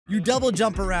You double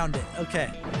jump around it.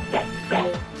 Okay.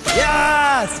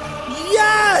 Yes!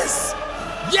 Yes!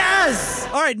 Yes!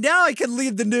 All right, now I can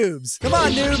leave the noobs. Come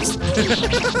on, noobs.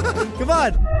 Come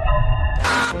on.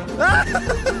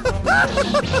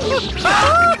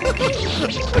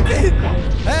 Okay.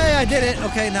 Hey, I did it.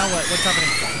 Okay, now what? What's happening?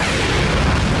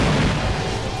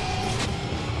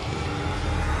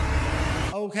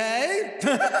 Okay.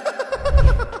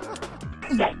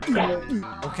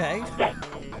 Okay.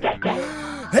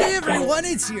 Hey everyone,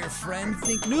 it's your friend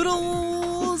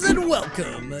Thinknoodles, and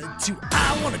welcome to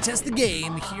I Want to Test the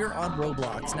Game here on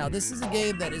Roblox. Now, this is a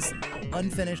game that is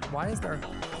unfinished. Why is there...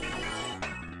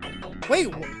 Wait,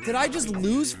 did I just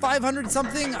lose 500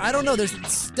 something? I don't know. There's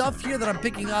stuff here that I'm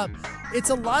picking up. It's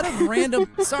a lot of random...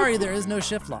 Sorry, there is no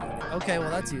shift lock. Okay,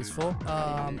 well, that's useful.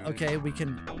 Okay, we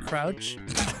can crouch.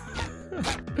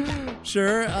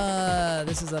 Sure,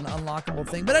 this is an unlockable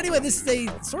thing. But anyway, this is a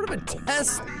sort of a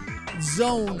test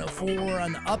zone for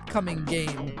an upcoming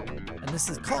game. And this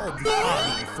is called the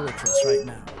Obby Fortress right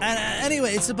now. And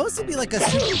anyway, it's supposed to be like a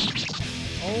super...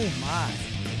 Oh my.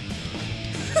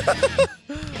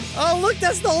 Oh, look,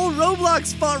 that's the old Roblox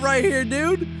spot right here,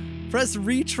 dude. Press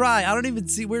retry. I don't even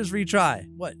see, where's retry?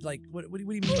 What, like, what do you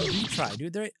mean retry,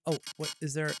 dude? There, oh, what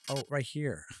is there? Oh, right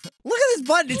here. Look at this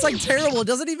button. It's like terrible. It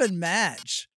doesn't even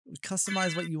match.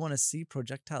 Customize what you want to see.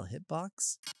 Projectile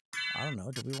hitbox. I don't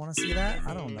know. Do we want to see that?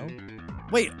 I don't know.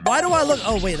 Wait, why do I look?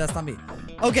 Oh, wait, that's not me.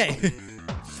 Okay.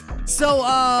 So,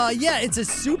 yeah, it's a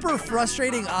super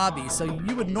frustrating obby. So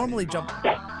you would normally jump.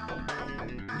 What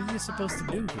are you supposed to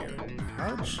do here?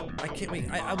 Crouch? I can't, wait,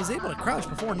 I was able to crouch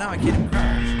before, now I can't even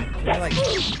crouch. You're like,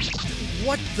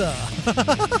 what the?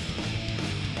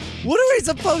 What are we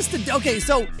supposed to do? Okay,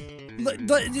 so,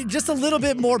 just a little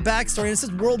bit more backstory. This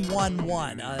is World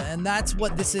 1-1, and that's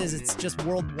what this is. It's just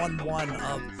World 1-1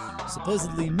 of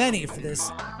supposedly many for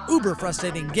this uber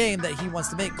frustrating game that he wants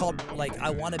to make called, like,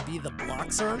 I Want to Be the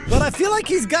Bloxer. But I feel like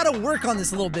he's got to work on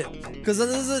this a little bit. Because,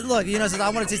 look, you know, it says, I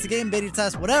want to taste the game, beta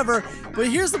test, whatever. But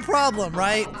here's the problem,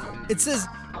 right? It says,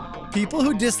 people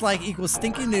who dislike equals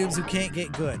stinky noobs who can't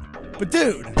get good. But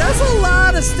dude, that's a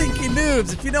lot of stinky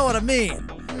noobs, if you know what I mean.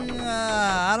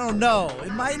 I don't know.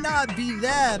 It might not be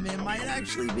them. It might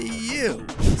actually be you.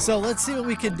 So let's see what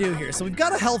we can do here. So we've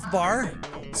got a health bar.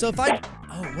 So if I...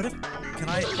 Oh, what if... Can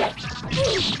I...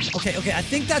 Okay, okay. I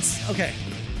think that's... Okay.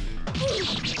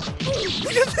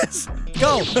 Look at this.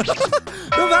 Go.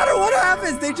 No matter what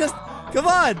happens, they just... Come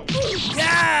on.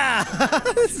 Yeah.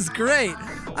 This is great.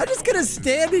 I'm just gonna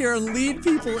stand here and lead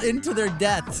people into their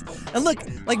deaths. And look,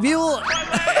 like people...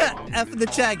 F in the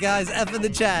chat, guys. F in the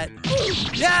chat.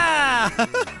 Yeah!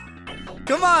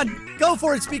 Come on. Go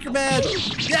for it, speaker man.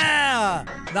 Yeah!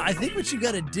 Now, I think what you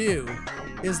gotta do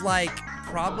is, like,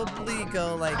 probably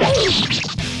go like...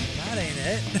 That ain't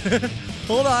it.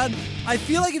 Hold on. I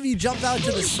feel like if you jump out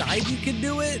to the side, you can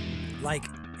do it. Like,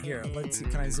 here, let's see.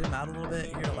 Can I zoom out a little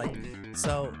bit? Here, like,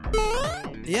 so...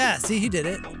 Yeah, see, he did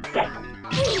it.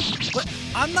 But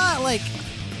I'm not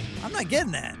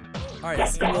getting that. All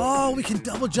right. Oh, we can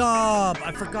double jump.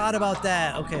 I forgot about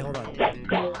that. Okay, hold on.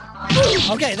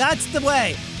 Okay, that's the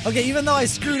way. Okay, even though I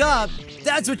screwed up,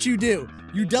 that's what you do.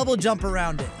 You double jump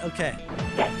around it. Okay.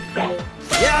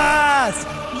 Yes!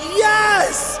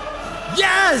 Yes!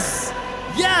 Yes!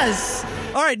 Yes!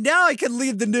 All right, now I can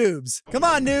leave the noobs. Come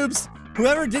on, noobs.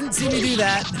 Whoever didn't see me do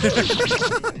that.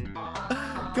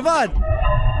 Come on.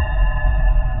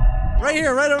 Right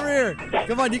here, right over here.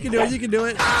 Come on, you can do it, you can do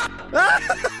it.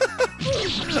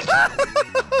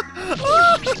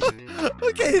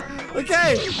 Okay,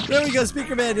 okay. There we go,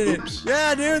 Speaker Man did it.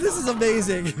 Yeah, dude, this is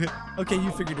amazing. Okay,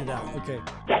 you figured it out, okay.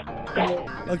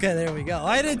 Okay, there we go.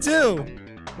 I did too.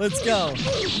 Let's go.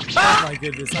 Oh my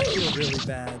goodness, I feel really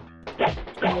bad.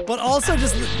 But also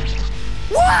just...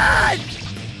 What?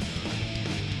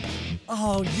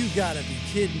 Oh, you gotta be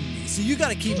kidding me. So you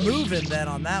gotta keep moving then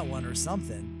on that one or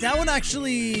something. That one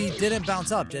actually didn't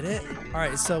bounce up, did it? All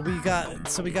right, so we got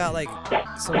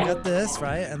this,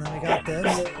 right? And then we got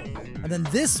this. And then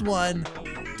this one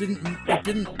didn't,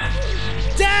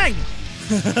 dang!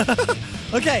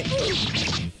 Okay.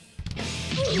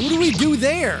 What do we do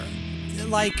there?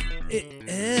 Like,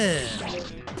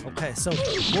 okay, so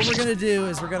what we're gonna do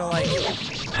is we're gonna like,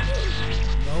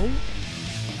 no?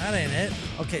 That ain't it.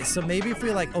 Okay, so maybe if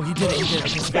we like, oh, he did it, he did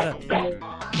it. Okay, so we gotta,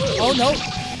 oh no.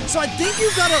 So I think you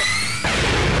gotta,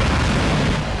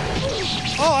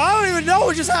 oh, I don't even know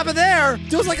what just happened there.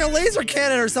 There was like a laser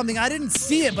cannon or something. I didn't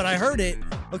see it, but I heard it.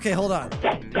 Okay, hold on.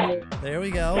 There we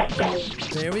go.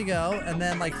 There we go. And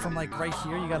then like from like right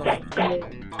here, you gotta like,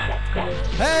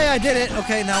 hey, I did it.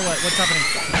 Okay, now what? What's happening?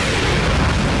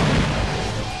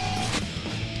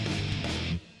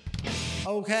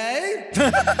 Okay.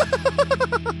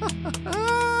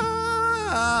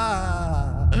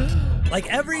 Like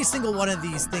every single one of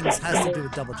these things has to do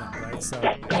with double jump, right? So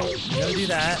you gotta do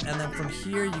that, and then from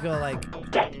here you go like,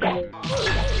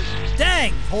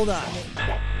 dang, hold on.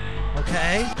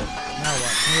 Okay, now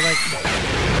what? And you're like,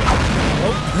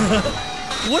 oh.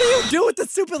 What do you do with the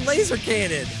stupid laser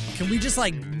cannon? Can we just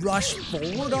like rush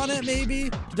forward on it maybe?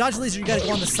 To dodge the laser, you gotta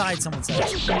go on the side, someone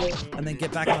says. And then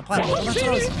get back on the platform. Well, that's what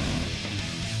I was...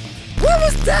 What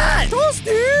was that?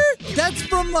 Toasty! That's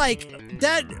from like,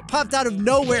 that popped out of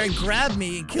nowhere and grabbed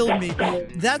me and killed me.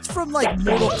 That's from like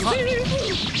Mortal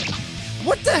Kombat.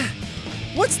 What the?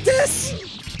 What's this?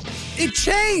 It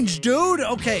changed, dude.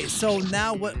 Okay, so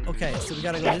now what? Okay, so we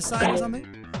gotta go this side or something?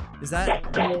 Is that?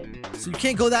 So you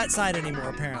can't go that side anymore,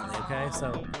 apparently, okay?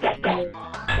 So.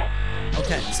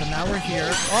 Okay, so now we're here.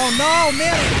 Oh no,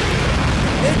 man!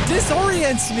 It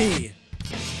disorients me!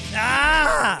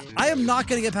 Ah! I am not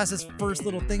gonna get past this first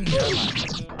little thing here.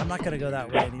 I'm not gonna go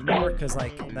that way anymore, because,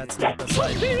 like, that's not the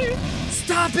side.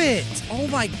 Stop it! Oh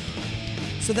my.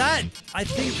 So that, I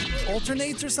think,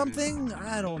 alternates or something?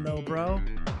 I don't know, bro.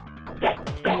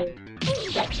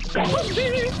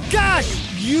 Gosh!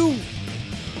 You.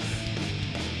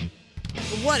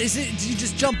 What is it? Do you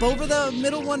just jump over the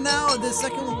middle one now? The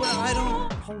second one? I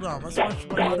don't. Hold on. Let's watch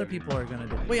what other people are gonna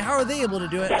do. Wait, how are they able to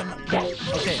do it? Okay,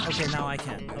 now I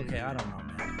can. Okay, I don't know,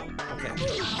 man. Okay.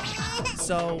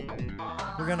 So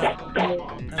we're gonna,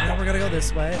 and then we're gonna go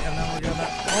this way, and then we're gonna.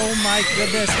 Oh my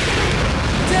goodness!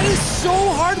 That is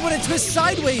so hard when it twists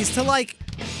sideways to like.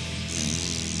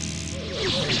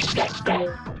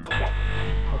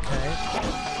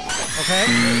 Okay.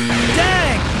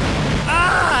 Dang!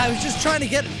 Ah! I was just trying to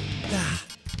get.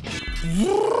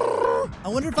 I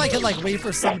wonder if I could like wait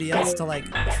for somebody else to like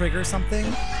trigger something.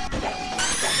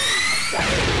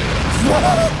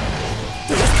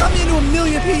 They're just coming into a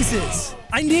million pieces.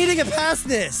 I need to get past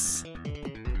this.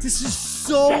 This is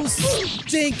so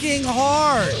stinking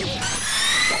hard.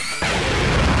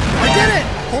 I did it!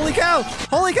 Holy cow!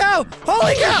 Holy cow!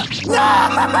 Holy cow! No!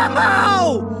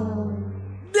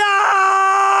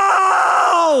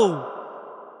 No!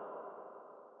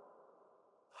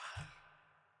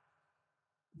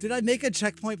 Did I make a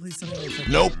checkpoint? Please tell me I made a checkpoint.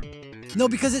 Nope. No,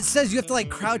 because it says you have to like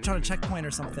crouch on a checkpoint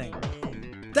or something.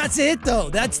 That's it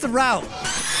though. That's the route.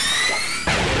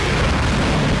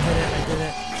 I did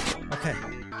it. Okay.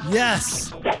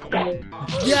 Yes.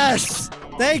 Yes.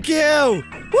 Thank you.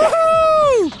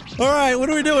 Woohoo! All right, what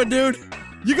are we doing, dude?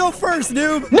 You go first,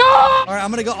 noob. No! All right,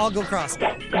 I'm gonna go. I'll go cross.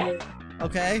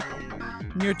 Okay.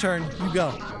 Your turn. You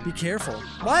go. Be careful.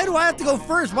 Why do I have to go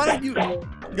first? Why don't you go?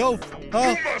 Oh.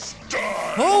 You must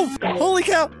die. Oh! Holy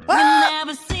cow! Ah!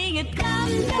 Never sing it down.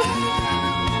 You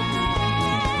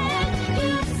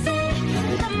say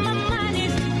that my mind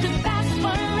is too fast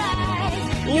for right.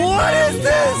 What is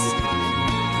this?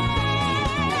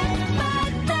 By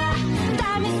the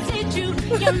time you say true,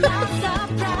 you're not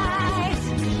surprised.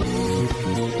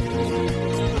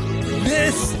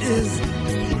 This is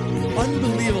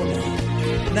unbelievable.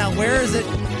 Now, where is it?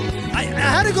 I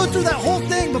had to go through that whole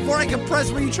thing before I could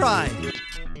press retry.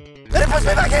 Then it puts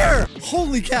me back here!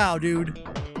 Holy cow, dude.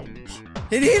 And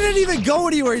he didn't even go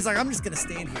anywhere. He's like, I'm just gonna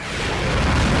stand here.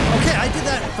 Okay, I did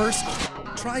that first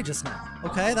try just now.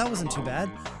 Okay, that wasn't too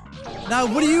bad. Now,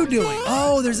 what are you doing?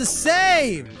 Oh, there's a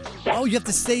save. Oh, you have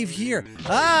to save here.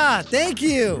 Ah, thank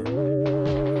you.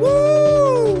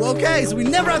 Woo! Okay, so we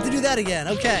never have to do that again.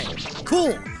 Okay,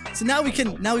 cool. So now we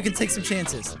can take some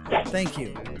chances. Thank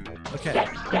you. Okay,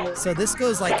 so this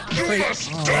goes like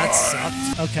crazy. Oh, that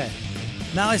sucked. Okay,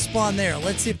 now I spawn there.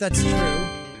 Let's see if that's true.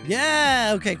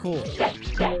 Yeah. Okay. Cool.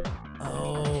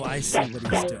 Oh, I see what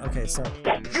he's doing. Okay, so.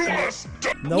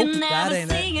 Nope, that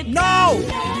ain't it. No!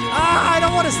 Ah, I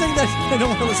don't want to sing that. I don't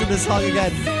want to listen to this song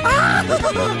again. Ah!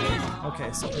 Okay,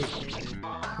 so wait,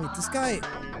 this guy.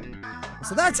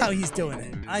 So that's how he's doing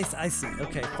it. I see.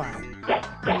 Okay, fine.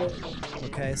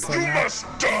 Okay, so now.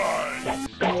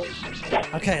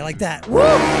 Okay, like that. Woo!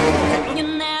 You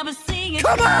never sing it.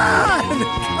 Come on!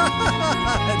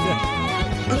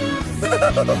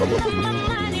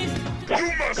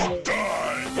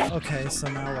 Okay, so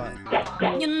now what?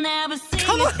 You never sing it.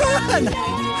 Come on!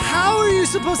 How are you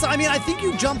supposed to? I mean, I think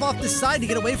you jump off the side to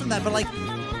get away from that, but like,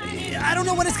 I don't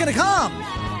know when it's gonna come.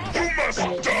 You must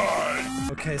die.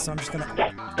 Okay, so I'm just gonna.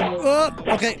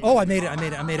 Okay. Oh, I made it.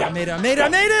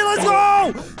 Let's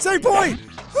go! Save point.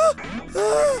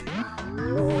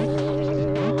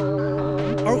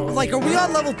 Are we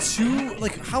on level 2?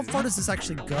 Like, how far does this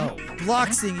actually go?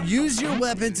 Bloxing. Use your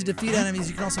weapon to defeat enemies.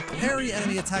 You can also parry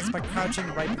enemy attacks by crouching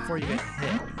right before you get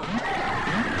hit.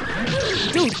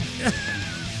 Dude.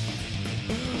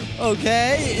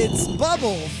 Okay, it's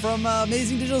Bubble from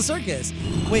Amazing Digital Circus.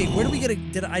 Wait, where do we get a?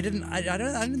 I didn't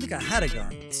think I had a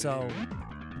gun. So,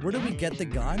 where do we get the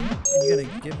gun? Are you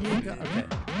gonna give me a gun? Okay.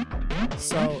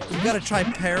 So you gotta try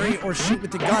parry or shoot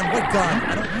with the gun. What gun?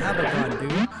 I don't have a gun,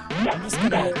 dude. I'm just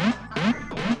gonna.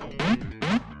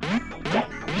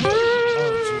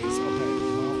 Oh jeez.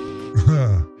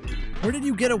 Okay. Where did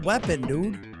you get a weapon,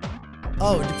 dude?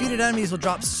 Oh, defeated enemies will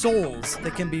drop souls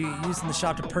that can be used in the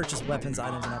shop to purchase weapons,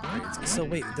 items, and upgrades. So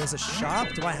wait, there's a shop?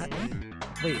 Do I have...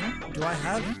 Wait, do I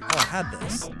have... Oh, I had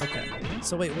this. Okay.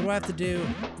 So wait, what do I have to do?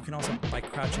 You can also, by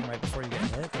crouching right before you get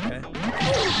hit. Okay.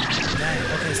 Dang.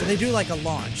 Okay, so they do like a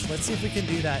launch. Let's see if we can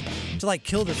do that to like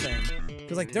kill the thing.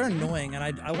 Because like they're annoying and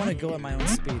I want to go at my own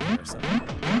speed here, so...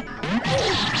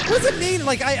 What does it mean?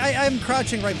 Like, I'm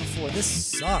crouching right before. This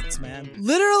sucks, man.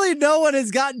 Literally no one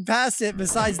has gotten past it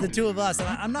besides the two of us. And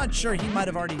I'm not sure he might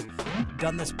have already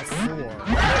done this before. Bro,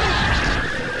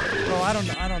 I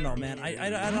don't know, man. I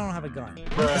don't have a gun.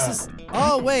 This is...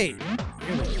 Oh, wait. Here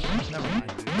we go. Never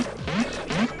mind.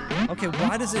 Okay,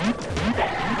 why does it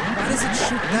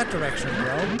shoot that direction,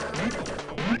 bro?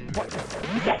 What?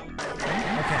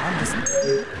 Okay, I'm just...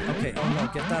 Okay, oh no,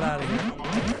 get that out of here.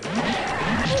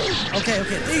 Okay,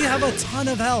 they have a ton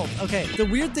of health. Okay, the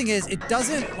weird thing is, it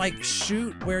doesn't, like,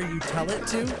 shoot where you tell it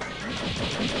to.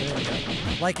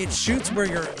 Like, it shoots where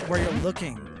you're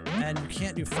looking, and you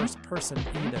can't do first person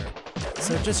either.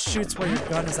 So it just shoots where your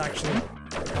gun is actually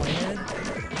pointed. I'm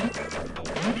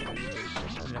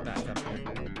gonna back up here.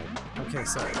 Okay,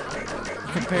 so you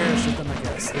can parachute them, I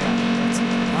guess.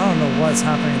 Yeah, I don't know what's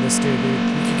happening to this dude. You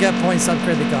can get points to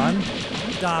upgrade the gun.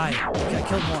 Die. Okay, I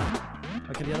killed one.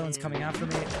 Okay, the other one's coming after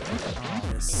me. Oh,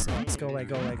 this sucks. Go away,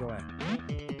 go away, go away.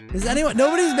 Is anyone...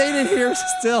 Nobody's made it here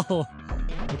still.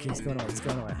 Okay, he's going away, he's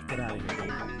going away. Get out of here.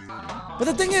 But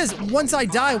the thing is, once I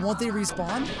die, won't they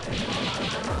respawn?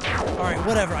 Alright,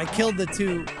 whatever. I killed the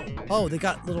two... Oh, they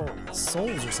got little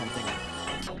souls or something.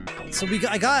 So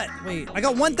I got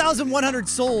 1,100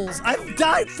 souls. I've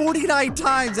died 49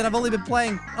 times and I've only been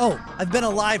playing... Oh, I've been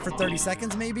alive for 30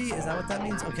 seconds maybe? Is that what that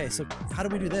means? Okay, so how do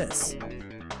we do this?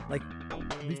 Like,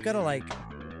 we've got to like...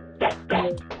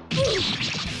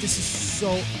 This is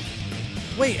so...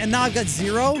 Wait, and now I've got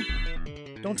 0?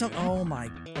 Don't tell me... Oh my...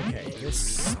 Okay, this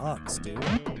sucks, dude.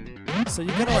 So you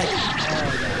gotta like...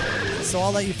 Oh, yeah. So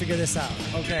I'll let you figure this out.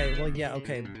 Okay, well, yeah,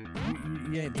 okay.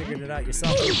 You ain't figured it out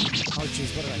yourself. Oh,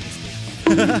 jeez, what did I just do?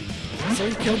 So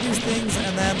he killed these things,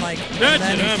 and then, like... That's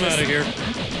it, I'm out of here.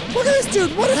 Look at this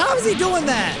dude! How is he doing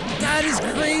that? That is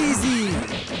crazy!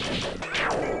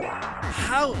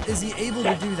 How is he able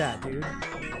to do that, dude?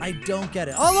 I don't get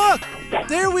it. Oh, look!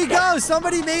 There we go!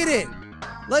 Somebody made it!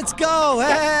 Let's go!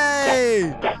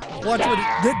 Hey! Watch what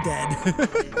they're dead.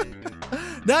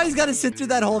 Now he's got to sit through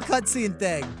that whole cutscene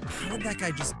thing. How did that guy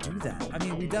just do that? I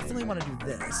mean, we definitely want to do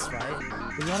this, right?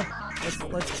 We want to...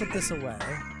 Let's put this away.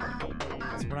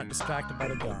 So we're not distracted by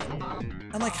the gun.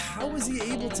 And, like, how is he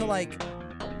able to, like...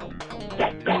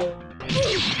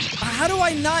 How do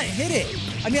I not hit it?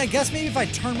 I mean, I guess maybe if I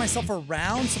turn myself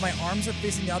around so my arms are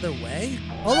facing the other way.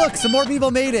 Oh, look, some more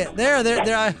people made it. There,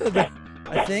 I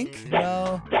think.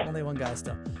 No, only one guy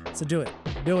still. So do it.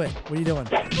 Do it. What are you doing?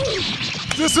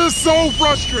 This is so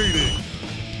frustrating.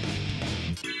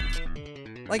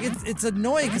 Like, it's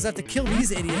annoying because I have to kill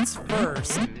these idiots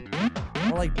first.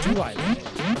 Or, like, do I?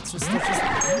 Let's just... Okay,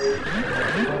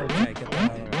 get that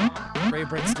out of the way. Gray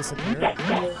bricks disappear.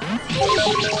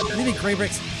 What do you mean gray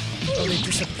bricks? Oh, they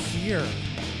disappear.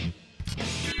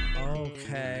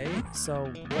 Okay,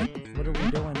 so what are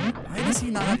we doing? Why does he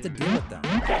not have to deal with them?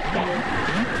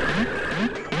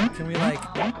 Can we, like...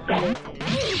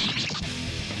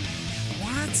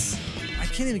 What? I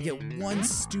can't even get one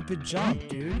stupid jump,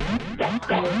 dude.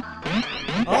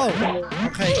 Oh,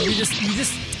 okay, you just...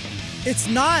 It's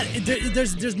not...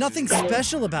 There's nothing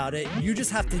special about it. You just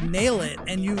have to nail it,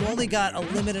 and you've only got a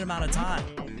limited amount of time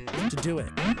to do it.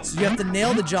 So you have to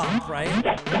nail the jump, right?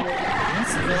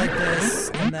 So you go like this,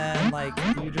 and then, like,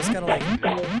 you just gotta, like...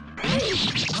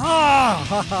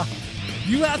 Ah!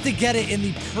 You have to get it in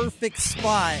the perfect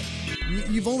spot.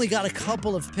 You've only got a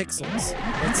couple of pixels.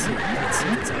 Let's see if it's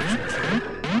actually true.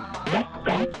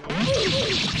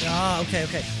 Ah, okay.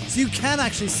 So you can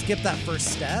actually skip that first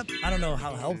step. I don't know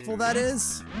how helpful that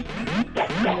is.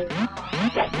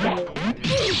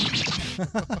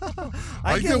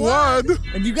 I get one.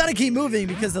 And you gotta keep moving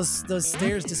because those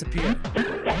stairs disappear.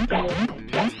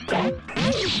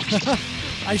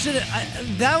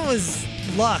 That was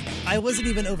luck. I wasn't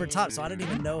even over top, so I didn't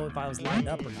even know if I was lined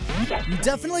up or not. You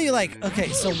definitely, like, okay,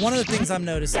 so one of the things I'm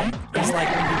noticing is, like,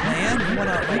 when you land, you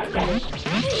wanna, like,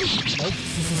 nope.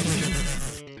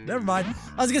 Never mind.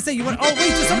 I was gonna say you want. Oh wait,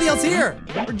 there's somebody else here.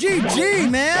 GG,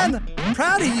 man.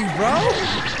 Proud of you, bro.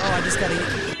 Oh, I just gotta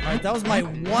eat. All right, that was my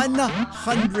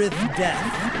 100th death.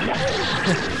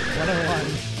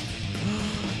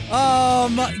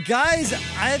 101. Guys,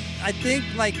 I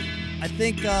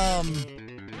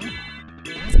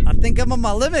think I'm on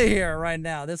my limit here right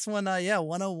now. This one, yeah,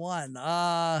 101.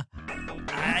 I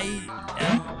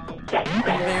am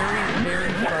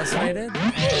very frustrated.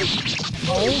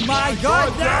 Oh my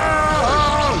God! No!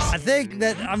 I think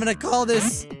that I'm gonna call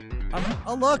this.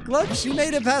 Oh look, she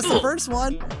made it past the first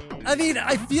one. I mean,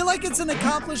 I feel like it's an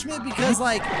accomplishment because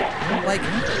like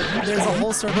there's a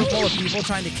whole server full of people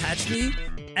trying to catch me,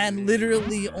 and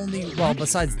literally only, well,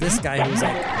 besides this guy who's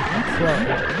like pro,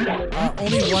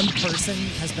 only one person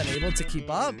has been able to keep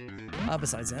up,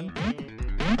 besides him.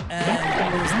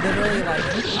 And there's literally like,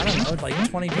 I don't know, like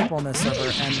 20 people in this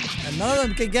server, and none of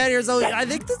them can get here, so I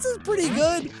think this is pretty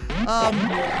good.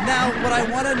 Now, what I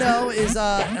want to know is,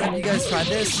 have you guys tried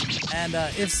this? And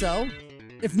if so,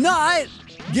 if not,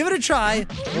 give it a try.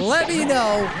 Let me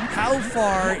know how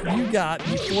far you got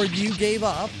before you gave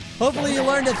up. Hopefully you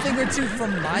learned a thing or two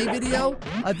from my video.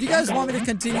 If you guys want me to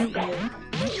continue,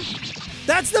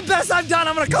 that's the best I've done.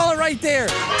 I'm gonna call it right there.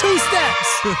 2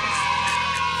 steps.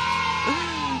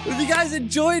 If you guys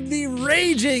enjoyed me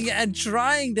raging and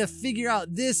trying to figure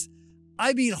out this,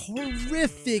 I mean,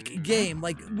 horrific game.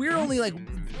 Like, we're only like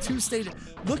 2 stages.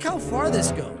 Look how far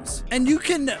this goes. And you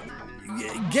can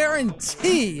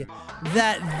guarantee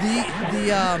that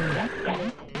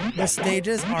the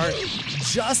stages are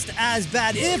just as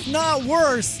bad, if not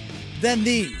worse, than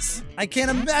these. I can't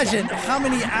imagine how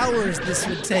many hours this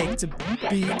would take to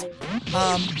beat.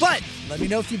 But let me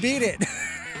know if you beat it.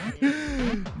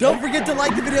 Don't forget to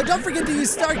like the video. Don't forget to use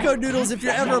Star Code Noodles if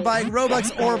you're ever buying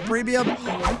Robux or Premium.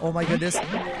 Oh my goodness.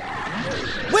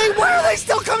 Wait, why are they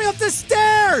still coming up the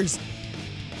stairs?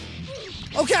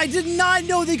 Okay, I did not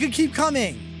know they could keep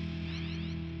coming.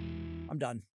 I'm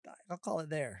done. I'll call it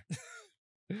there.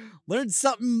 Learned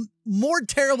something more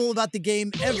terrible about the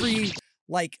game every,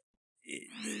 like,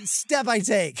 step I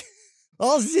take.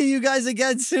 I'll see you guys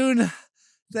again soon.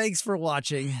 Thanks for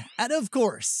watching. And of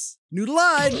course, noodle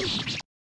on!